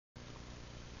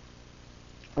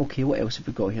Okay, what else have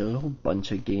we got here? There's a whole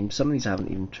bunch of games. Some of these I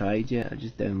haven't even tried yet. I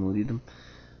just downloaded them.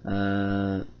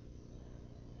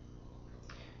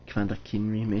 Commander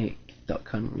Keen remake, Duck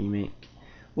Hunt remake.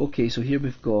 Okay, so here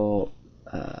we've got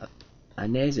a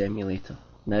NES emulator.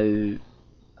 Now,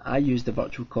 I use the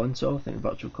Virtual Console. I think the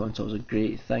Virtual Console is a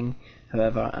great thing.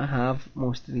 However, I have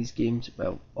most of these games,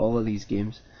 well, all of these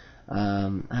games. I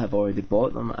have already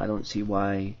bought them. I don't see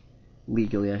why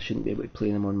legally I shouldn't be able to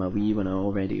play them on my Wii when I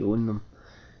already own them.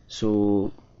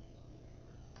 So,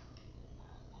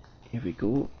 here we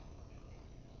go.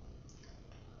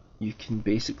 You can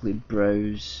basically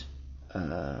browse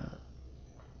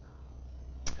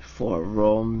for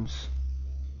ROMs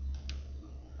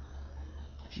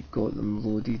if you've got them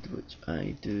loaded, which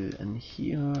I do in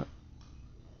here.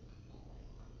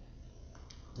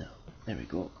 No, there we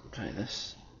go. Try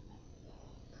this.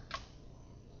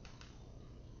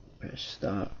 Press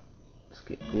start. Let's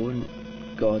get going.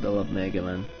 God, I love Mega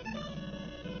Man.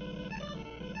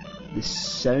 The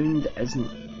sound isn't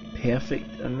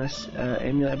perfect in this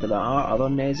emulator, but there are other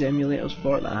NES emulators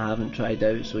for it that I haven't tried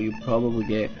out, so you'll probably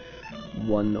get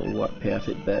one that will work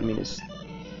perfect, but I mean it's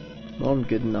more than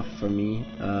good enough for me.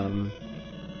 How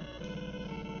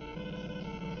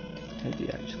do you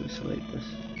actually select this?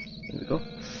 There we go.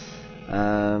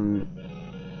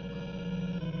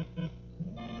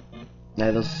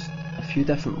 Now there's a few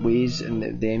different ways in the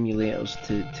emulators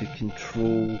to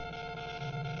control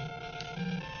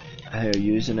how you're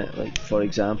using it. Like for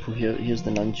example, here's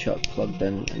the nunchuck plugged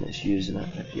in and it's using it.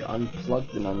 If you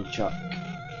unplug the nunchuck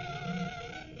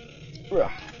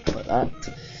like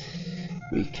that,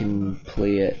 we can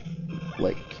play it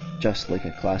like just like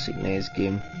a classic NES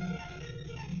game.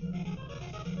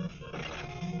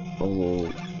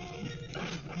 Although,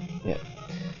 yeah.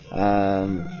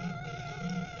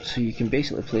 So you can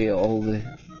basically play all the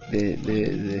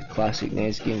classic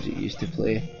NES games that you used to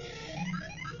play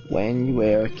when you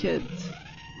were a kid.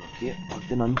 Okay, plug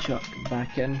the nunchuck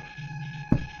back in.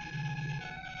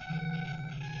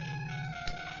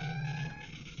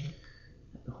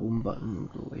 The home button,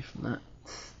 go away from that.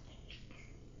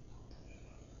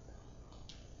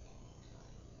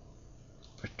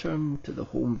 Return to the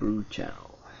Homebrew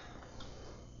channel.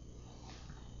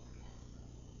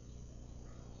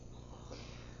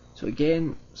 So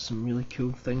again, some really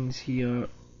cool things here.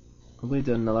 I'm going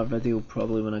to do another video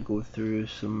probably when I go through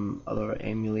some other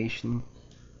emulation.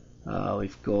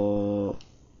 We've got,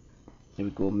 here we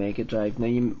go, Mega Drive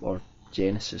now, or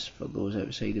Genesis for those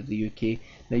outside of the UK.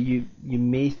 Now you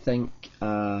may think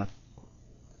that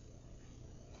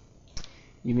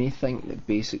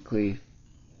basically,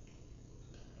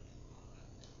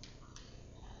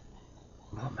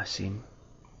 what am I saying?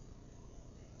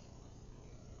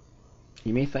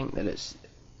 You may think that it's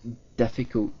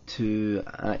difficult to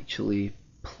actually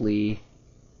play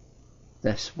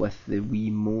this with the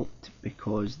Wiimote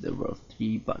because there were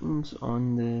 3 buttons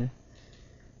on the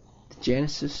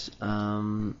Genesis.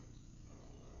 However,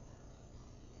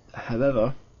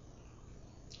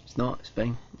 it's not, it's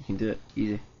fine, you can do it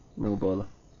easy, no bother.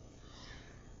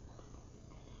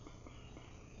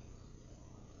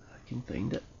 I can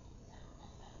find it.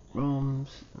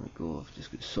 ROMs, there we go, I've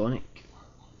just got Sonic.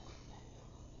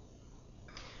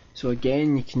 So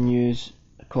again, you can use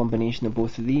a combination of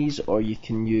both of these, or you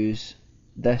can use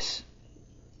this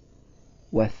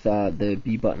with the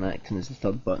B button acting as the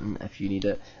third button if you need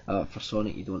it. For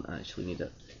Sonic you don't actually need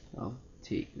it. I'll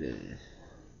take the...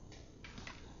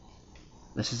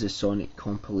 This is a Sonic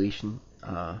compilation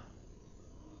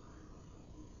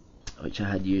which I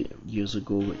had years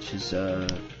ago, which is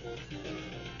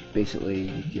basically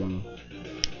you can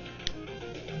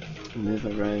move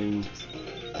around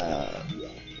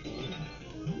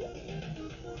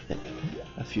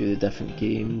a few of the different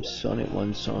games, Sonic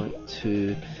 1, Sonic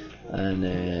 2 and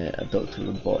a Dr.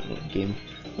 Robotnik game.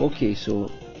 Okay, so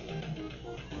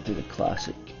do the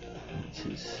classic, which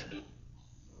is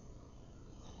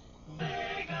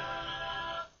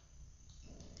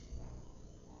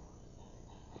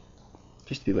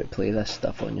just to be able to play this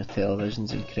stuff on your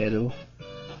television's incredible.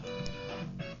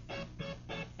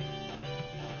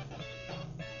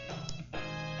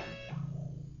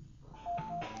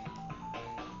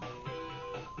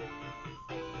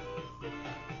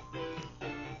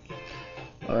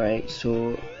 Alright,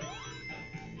 so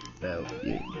well,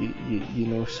 you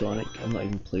know Sonic. I'm not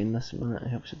even playing this at the minute. It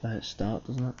helps if I hit start,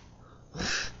 doesn't it?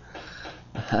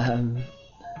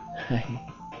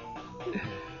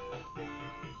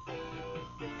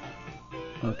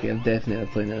 Okay, I'm definitely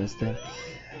playing it this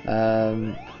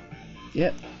time.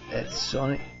 Yep, it's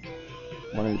Sonic,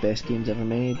 one of the best games ever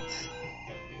made.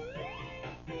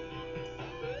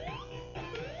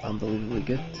 unbelievably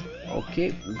good.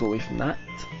 Okay, we'll go away from that.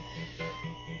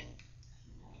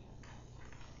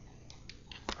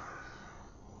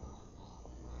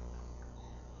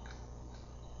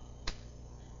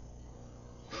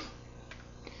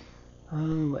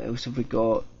 What else have we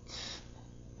got?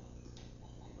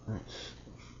 That's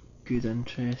good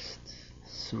interest.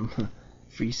 Some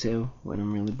free sale when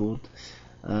I'm really bored.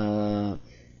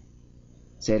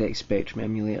 ZX Spectrum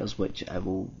emulators, which I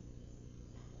will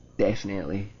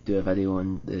definitely do a video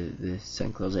on the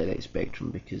Sinclair ZX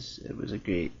Spectrum, because it was a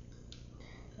great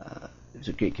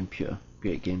computer,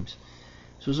 great games.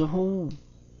 So there's a whole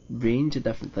range of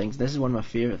different things. This is one of my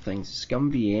favourite things,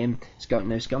 ScumVM.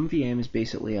 Now ScumVM is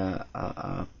basically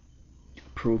a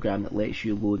program that lets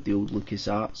you load the old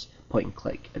LucasArts point and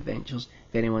click adventures.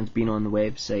 If anyone's been on the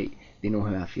website, they know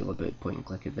how I feel about point and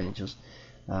click adventures,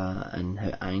 and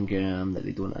how angry I am that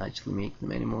they don't actually make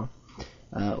them anymore.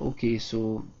 Okay,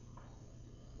 so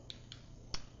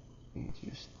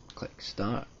just click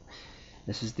start.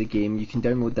 This is the game. You can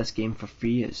download this game for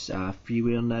free. It's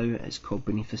freeware now. It's called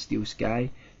Beneath a Steel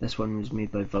Sky. This one was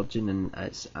made by Virgin, and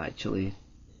it's actually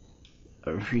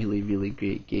a really, really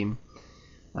great game.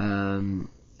 And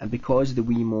because the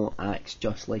Wiimote acts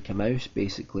just like a mouse,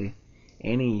 basically,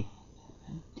 anything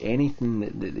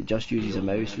that just uses a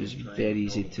mouse was very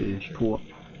easy to port.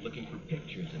 Looking for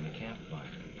pictures in the campfire.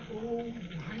 Oh,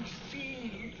 I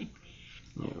see.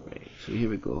 Yeah, right. So here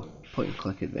we go. Point and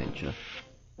click adventure.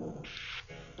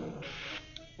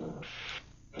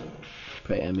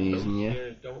 Pretty amazing,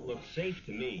 yeah. Don't look safe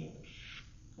to me.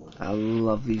 I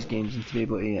love these games, and to be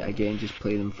able to again just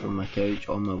play them from my couch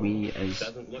on my Wii is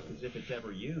Doesn't look as if it's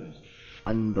ever used.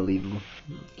 unbelievable.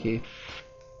 Okay,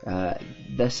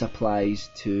 this applies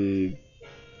to,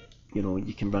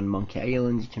 you can run Monkey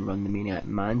Island, you can run the Maniac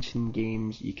Mansion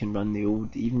games, you can run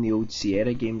even the old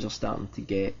Sierra games are starting to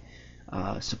get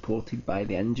supported by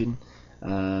the engine.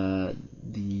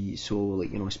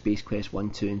 Space Quest 1,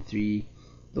 2 and 3,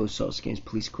 those sorts of games,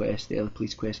 Police Quest, the other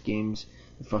Police Quest games,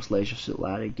 the first Leisure Suit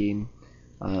Larry game,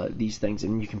 these things,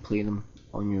 and you can play them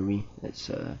on your Wii. It's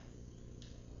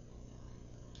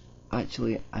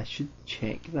actually, I should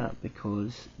check that,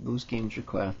 because those games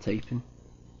require typing.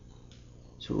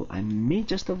 So I may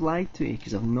just have lied to you,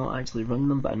 because I've not actually run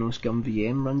them, but I know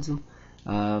ScumVM runs them.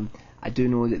 I do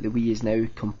know that the Wii is now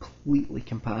completely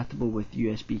compatible with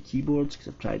USB keyboards, because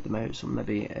I've tried them out, so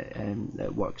maybe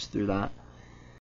it works through that.